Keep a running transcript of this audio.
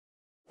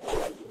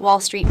Wall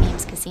Street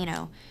Memes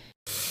Casino,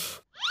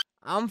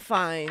 I'm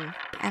fine.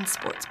 and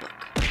Sportsbook.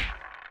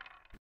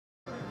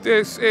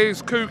 This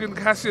is Coogan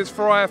Cassius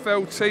for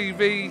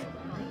Ifltv.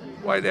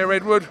 Wait there,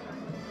 Edward.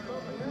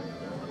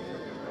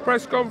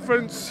 Press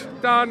conference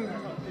done.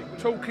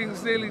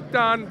 Talking's nearly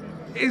done.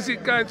 Is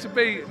it going to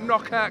be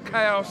knockout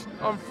chaos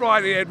on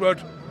Friday,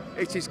 Edward?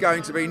 It is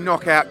going to be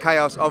knockout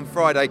chaos on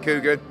Friday,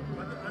 Coogan.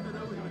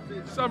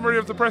 Summary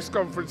of the press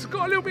conference.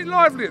 Got a little bit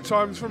lively at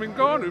times from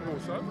Ngannou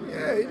also.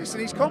 Yeah, listen,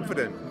 he's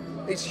confident.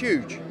 It's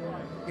huge,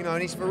 you know,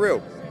 and he's for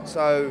real.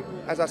 So,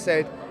 as I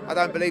said, I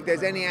don't believe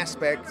there's any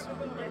aspect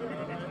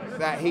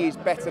that he is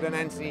better than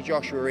Anthony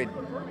Joshua in.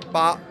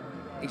 But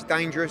he's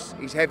dangerous,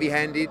 he's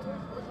heavy-handed,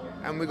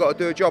 and we've got to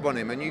do a job on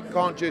him. And you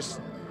can't just,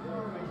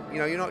 you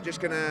know, you're not just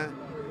going to,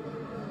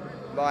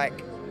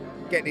 like,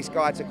 get this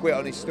guy to quit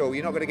on his stool.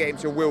 You're not going to get him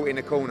to wilt in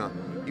the corner.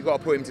 You've got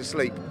to put him to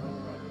sleep.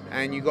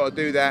 And you've got to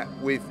do that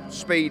with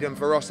speed and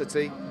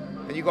ferocity.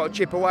 And you've got to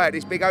chip away at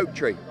this big oak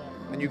tree.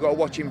 And you've got to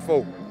watch him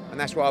fall. And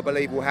that's what I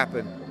believe will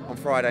happen on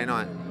Friday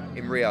night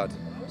in Riyadh,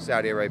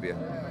 Saudi Arabia.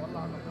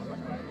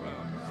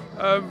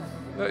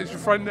 That is your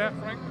friend there,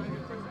 Frank.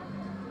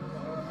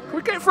 Can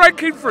we get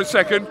Frank in for a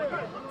second?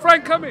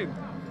 Frank, come in.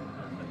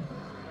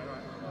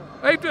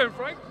 How you doing,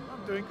 Frank?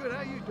 I'm doing good. How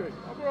are you doing?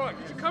 I'm all right.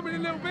 Could you come in a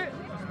little bit?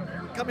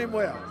 Come in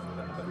where?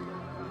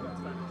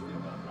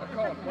 I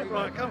can't. Wait,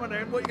 Right, come on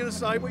in. What are you going to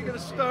say? What are you going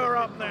to stir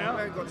up now?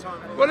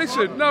 Well,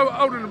 listen, no,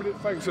 hold on a minute,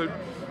 thanks, Sue.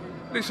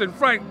 Listen,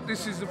 Frank,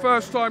 this is the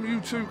first time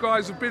you two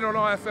guys have been on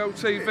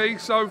Ifltv,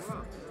 so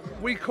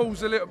we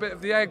caused a little bit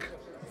of the egg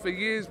for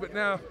years, but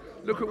now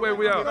look at where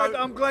we are.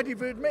 I'm glad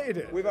you've admitted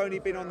it. We've only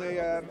been on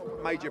the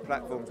major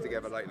platforms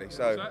together lately,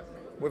 so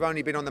we've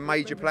only been on the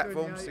major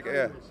platforms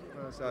together.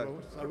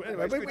 So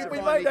anyway, it's we good to made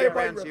finally our get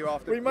way. around to you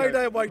after, We you made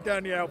know. our way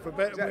down the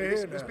alphabet. Exactly. And we're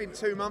here It's now. been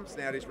 2 months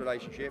now, this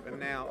relationship, and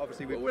now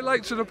obviously We're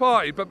late to the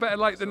party, but better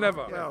late than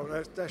never. Well,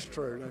 that's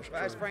true. That's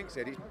But as true. Frank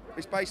said,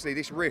 it's basically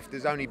this rift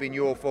has only been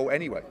your fault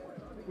anyway.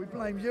 We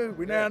blame you.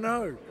 We now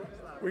know.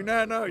 We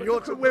now know. You're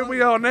Look at where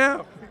we are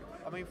now.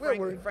 I mean, Well,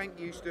 we're- Frank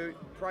used to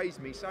praise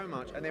me so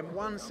much, and then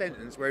one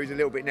sentence where he's a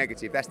little bit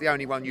negative. That's the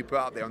only one you put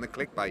up there on the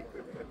clickbait.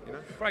 You know?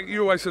 Frank,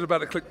 you always said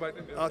about the clickbait,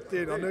 didn't you? I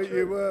did. I knew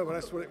you were. Well,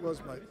 that's what it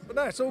was, mate. But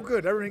no, it's all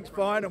good. Everything's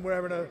fine, and we're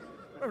having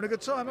a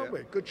good time, aren't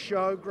we? Good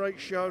show, great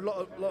show.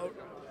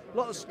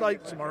 Lot of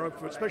stake tomorrow,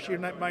 especially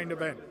in that main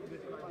event.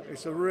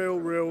 It's a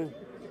real,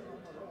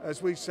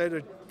 as we said,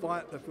 a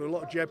fight with a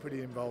lot of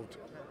jeopardy involved.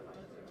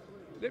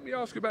 Let me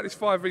ask you about this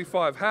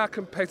 5v5. How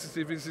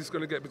competitive is this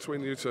going to get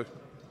between you two?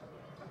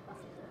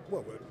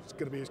 Well, it's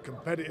going to be as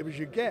competitive as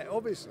you get,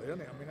 obviously, isn't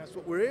it? I mean, that's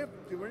what we're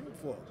in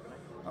for.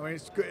 I mean,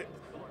 it's good.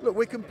 Look,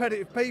 we're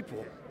competitive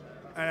people,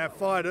 and our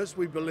fighters,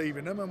 we believe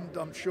in them, and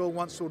I'm sure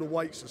once all the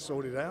weights are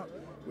sorted out,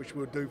 which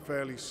we'll do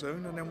fairly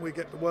soon, and then we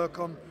get to work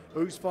on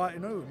who's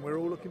fighting who, and we're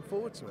all looking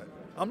forward to it.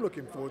 I'm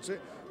looking forward to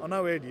it. I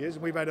know Eddie is,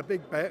 and we've had a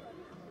big bet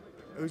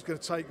who's going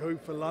to take who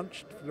for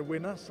lunch for the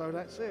winner, so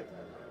that's it.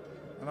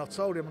 And I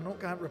told him I'm not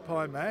going to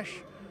pie mash.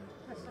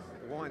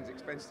 The wine's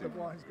expensive. The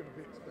wine's going to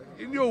be expensive.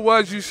 In your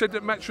words, you said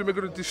that Matchroom are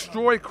going to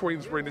destroy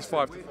Queensbury in this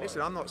 5v5.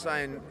 Listen, I'm not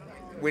saying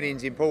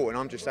winning's important.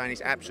 I'm just saying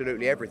it's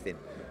absolutely everything.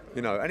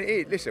 You know,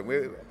 and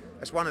listen,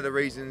 that's one of the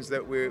reasons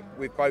that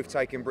we've both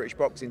taken British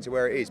boxing to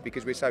where it is,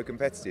 because we're so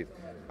competitive,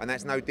 and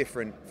that's no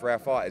different for our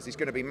fighters. There's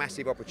going to be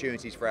massive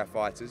opportunities for our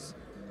fighters,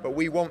 but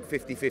we want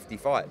 50-50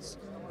 fights.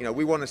 You know,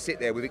 we want to sit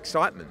there with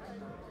excitement,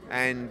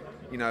 and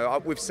you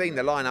know, we've seen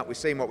the lineup, we've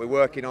seen what we're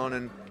working on,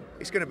 and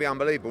it's going to be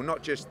unbelievable.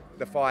 Not just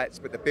the fights,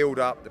 but the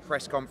build-up, the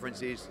press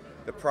conferences,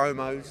 the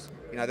promos.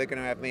 You know, they're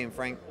going to have me and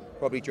Frank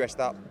probably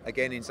dressed up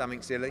again in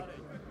something silly,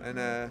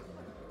 and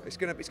it's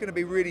going to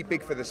be really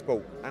big for the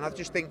sport. And I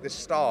just think the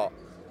start.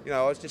 You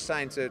know, I was just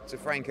saying to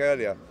Frank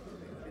earlier,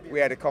 we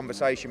had a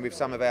conversation with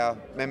some of our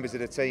members of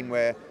the team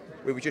where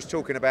we were just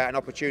talking about an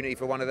opportunity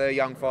for one of their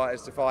young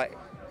fighters to fight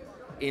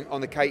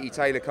on the Katie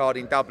Taylor card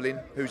in Dublin,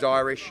 who's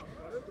Irish.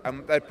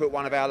 And they'd put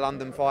one of our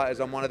London fighters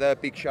on one of their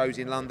big shows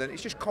in London.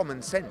 It's just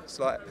common sense,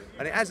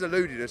 and it has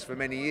eluded us for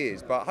many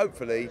years. But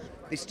hopefully,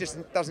 this just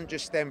doesn't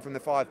just stem from the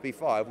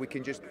 5v5. We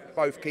can just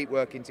both keep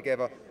working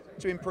together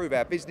to improve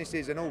our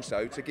businesses and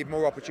also to give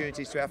more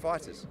opportunities to our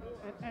fighters.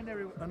 And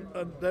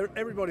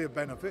everybody will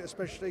benefit,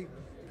 especially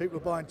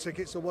people buying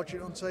tickets or watching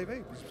it on TV.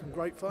 There's some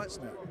great fights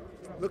now.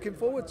 Looking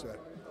forward to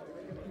it.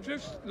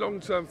 Just long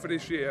term for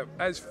this year,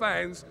 as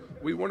fans,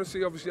 we want to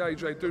see obviously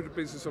AJ do the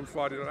business on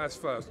Friday night, that's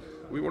first.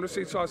 We want to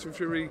see Tyson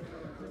Fury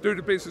do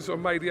the business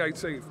on May the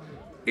 18th.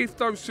 If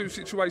those two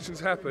situations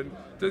happen,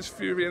 does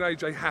Fury and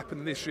AJ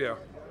happen this year?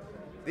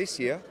 This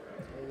year?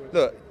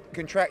 Look,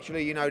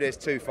 contractually, you know there's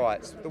 2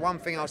 fights. The one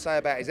thing I'll say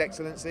about His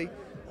Excellency,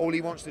 all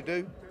he wants to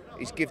do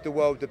is give the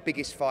world the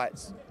biggest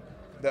fights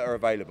that are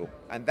available.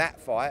 And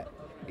that fight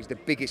is the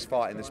biggest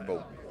fight in the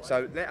sport.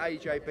 So let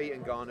AJ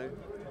beat Ngannou,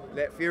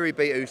 let Fury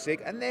beat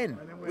Usyk, and then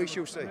we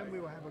shall see. And then we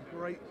will have a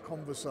great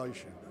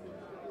conversation.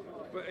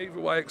 But either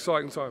way,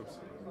 exciting times.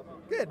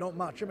 Yeah, not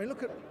much. I mean,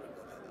 look at,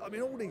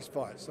 all these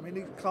fights. I mean,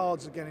 these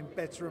cards are getting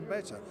better and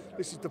better.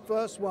 This is the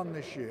first one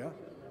this year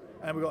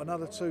and we've got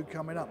another 2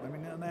 coming up. I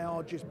mean, they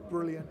are just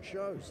brilliant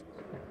shows.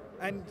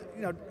 And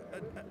you know,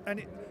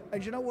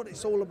 and you know what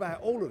it's all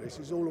about? All of this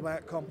is all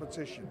about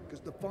competition, because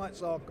the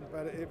fights are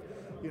competitive.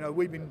 You know,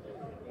 we've been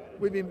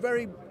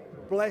very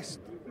blessed,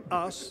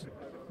 us,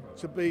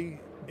 to be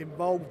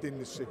involved in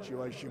this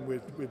situation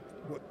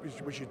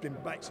which has been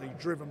basically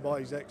driven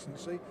by His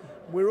Excellency.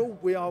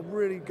 We are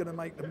really going to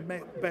make the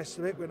best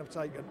of it. We're going to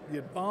take the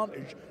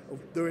advantage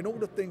of doing all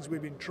the things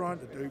we've been trying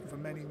to do for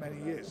many,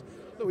 many years.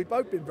 Look, we've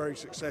both been very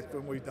successful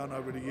in what we've done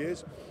over the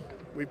years.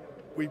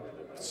 We've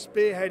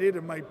spearheaded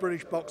and made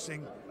British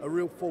boxing a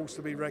real force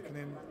to be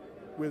reckoning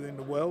with in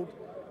the world,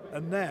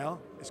 and now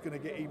it's going to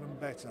get even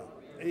better,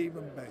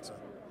 even better.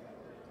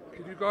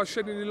 Can you guys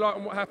shed any light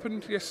on what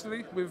happened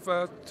yesterday with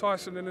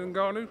Tyson and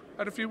Ngannou?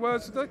 Had a few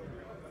words today?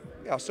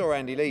 Yeah, I saw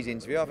Andy Lee's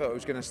interview. I thought it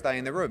was going to stay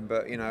in the room,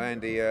 but you know,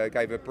 Andy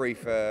gave a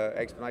brief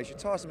explanation.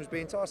 Tyson was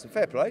being Tyson.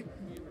 Fair play.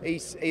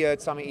 He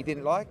heard something he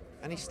didn't like,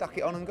 and he stuck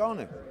it on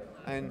Ngannou.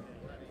 And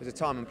there's a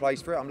time and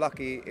place for it. I'm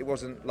lucky it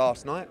wasn't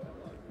last night,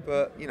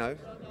 but you know,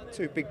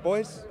 2 big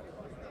boys.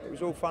 It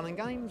was all fun and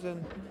games,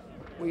 and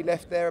we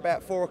left there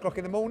about 4 o'clock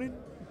in the morning,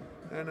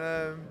 and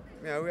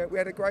you know, we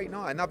had a great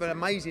night. Another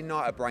amazing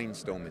night of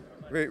brainstorming.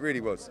 It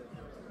really was.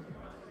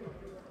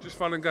 Just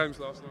fun and games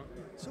last night.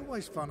 It's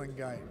always fun and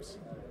games.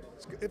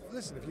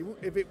 Listen,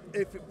 if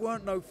it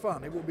weren't no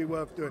fun, it wouldn't be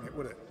worth doing it,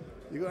 would it?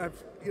 You got to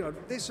have, you know,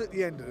 this at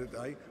the end of the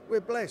day. We're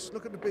blessed.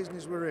 Look at the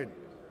business we're in.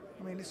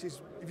 I mean, this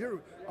is.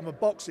 I'm a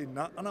boxing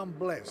nut, and I'm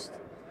blessed.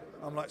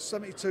 I'm like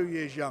 72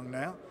 years young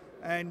now,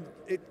 and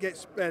it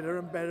gets better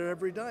and better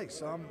every day.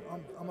 So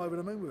I'm over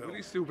the moon with it. Will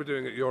you still be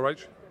doing it at your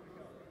age?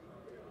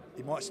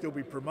 He might still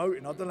be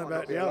promoting. I don't know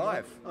about the not other.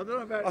 live. I don't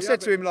know about. I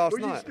said to him last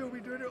night. Will you night. still be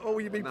doing it, or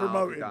will you be No,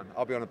 promoting?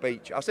 I'll be on a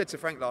beach. I said to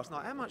Frank last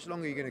night, how much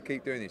longer are you going to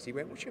keep doing this? He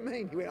went, what do you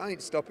mean? He went, I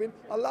ain't stopping.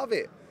 I love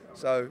it.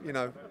 So, you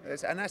know,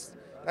 and that's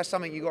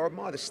something you got to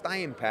admire, the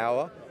staying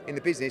power in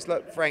the business.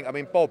 Look, Frank, I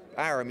mean, Bob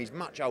Arum, he's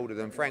much older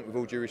than Frank, with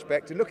all due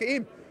respect. And look at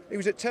him. He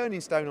was at Turning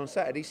Stone on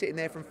Saturday, sitting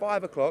there from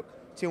 5 o'clock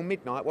till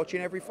midnight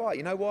watching every fight.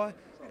 You know why?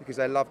 Because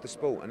they love the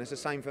sport, and it's the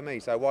same for me.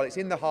 So while it's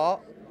in the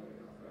heart,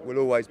 we'll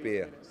always be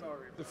here.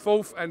 The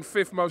 4th and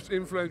 5th most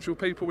influential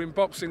people in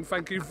boxing,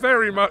 thank you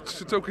very much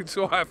for talking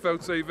to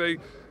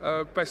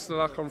Ifltv. Best of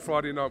luck on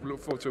Friday night. We look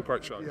forward to a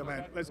great show. Yeah,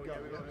 man. Let's go.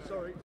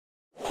 Sorry.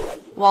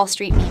 Wall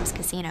Street Memes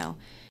Casino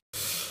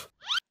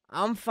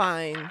I'm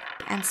fine.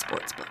 and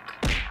Sportsbook.